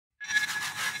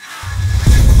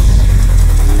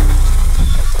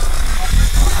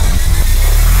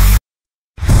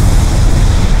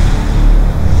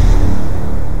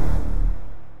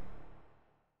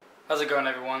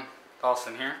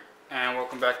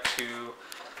back to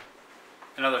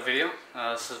another video.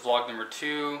 This is vlog number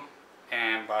 2,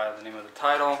 and by the name of the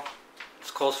title,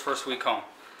 it's Cole's first week home.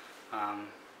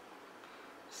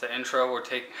 It's the intro. We're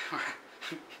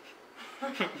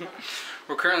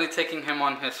currently taking him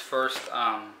on his first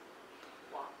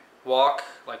walk,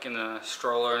 like in the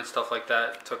stroller and stuff like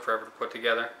that. It took forever to put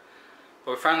together,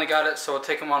 but we finally got it. So we'll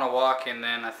take him on a walk, and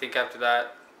then I think after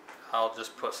that, I'll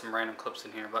just put some random clips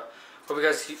in here. But hope you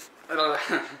guys,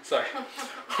 sorry,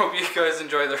 hope you guys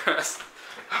enjoy the rest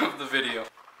of the video.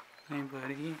 Hey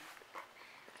buddy,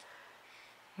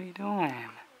 what are you doing?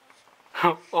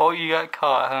 Oh, you got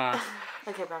caught, huh?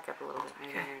 Okay, back up a little bit.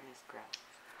 Maybe you're in his breath.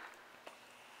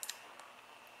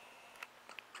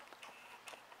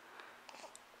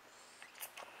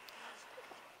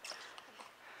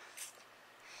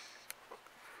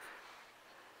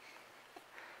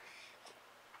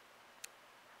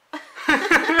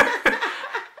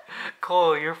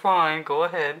 Cole, you're fine. Go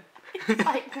ahead. He's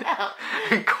like, no.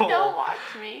 Cole. Don't watch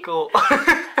me. Cole.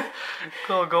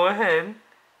 Cole, go ahead.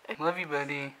 Love you,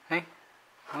 buddy. Hey,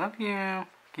 love you. Can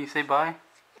you say bye?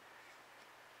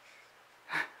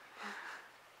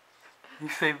 You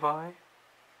say bye?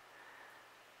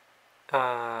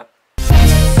 Tired,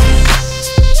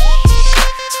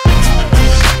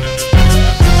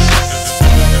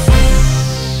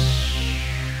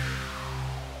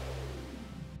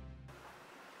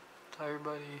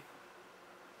 buddy.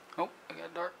 Oh, I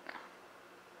got dark.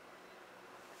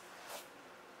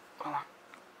 Hold on.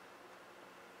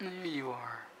 There you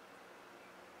are.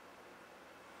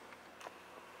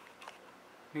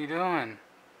 What are you doing?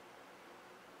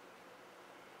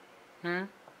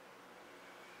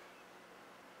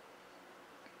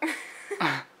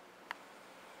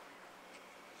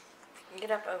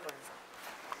 Get up over.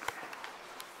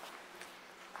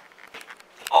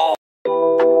 Oh!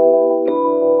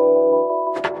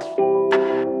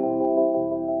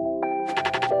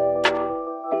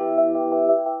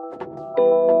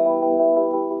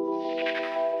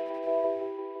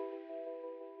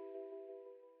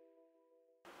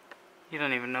 You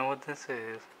don't even know what this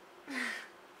is.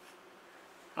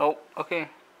 Oh, okay.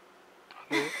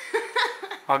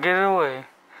 I'll get it away.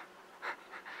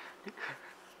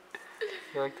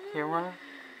 You like the camera?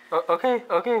 Oh, okay,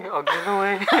 I'll get it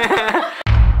away.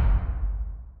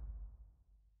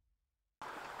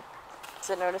 Is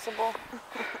it noticeable?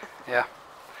 Yeah.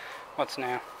 What's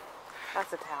new?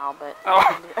 That's a towel, but...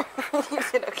 Oh.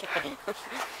 Is it okay?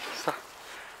 So,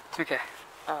 okay.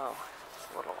 Oh, it's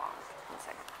a little long. One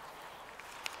second.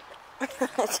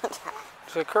 It's a towel.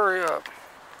 So hurry up.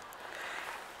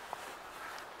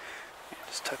 Yeah,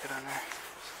 just tuck it on there.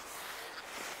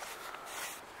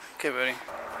 Okay, buddy.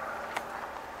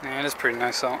 Yeah, it is pretty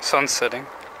nice out. Sun's setting.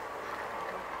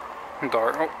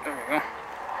 Dark. Oh, there we go.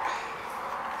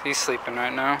 He's sleeping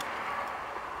right now.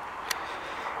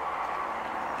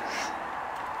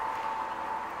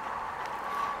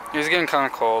 He was getting kind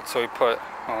of cold, so he put,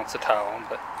 well, it's a towel,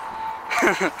 but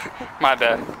my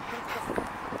bad.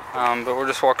 But we're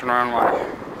just walking around my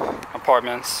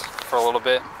apartments for a little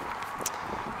bit.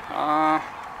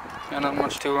 Not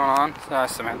much to going on. Hi,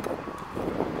 Samantha.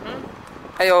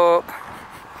 Heyo.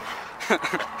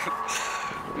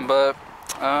 But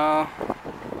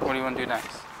what do you want to do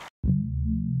next?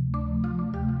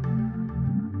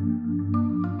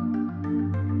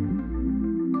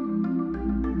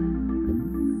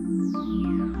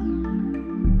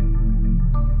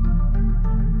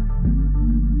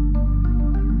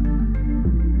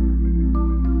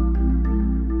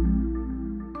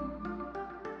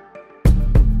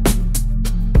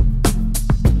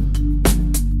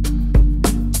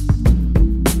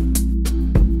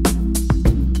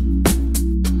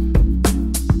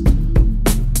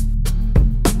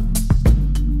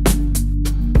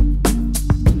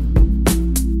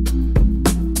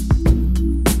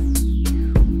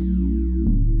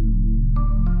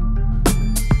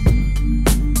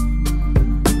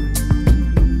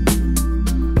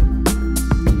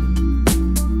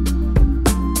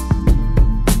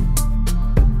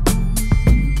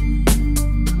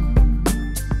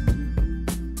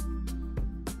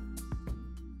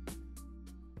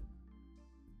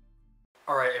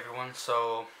 Alright everyone,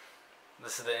 so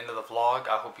this is the end of the vlog.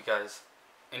 I hope you guys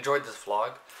enjoyed this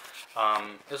vlog.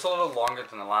 It was a little longer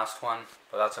than the last one,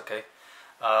 but that's okay.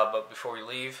 But before we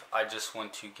leave, I just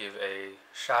want to give a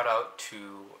shout out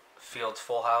to Fields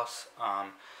Full House.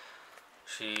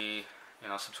 She,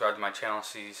 subscribed to my channel.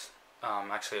 She's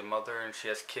actually a mother and she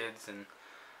has kids, and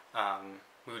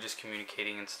we were just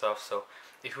communicating and stuff. So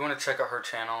if you want to check out her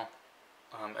channel,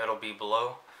 it'll be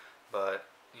below. But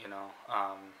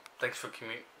thanks for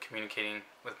communicating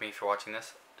with me, for watching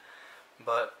this.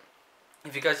 But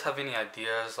if you guys have any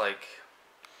ideas, like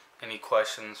any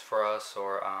questions for us,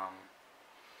 or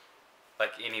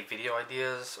like any video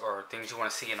ideas or things you want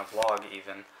to see in a vlog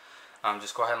even,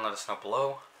 just go ahead and let us know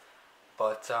below.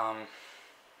 But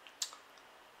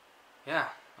yeah,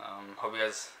 hope you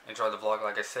guys enjoyed the vlog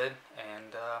like I said,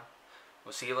 and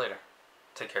we'll see you later.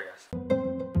 Take care, guys.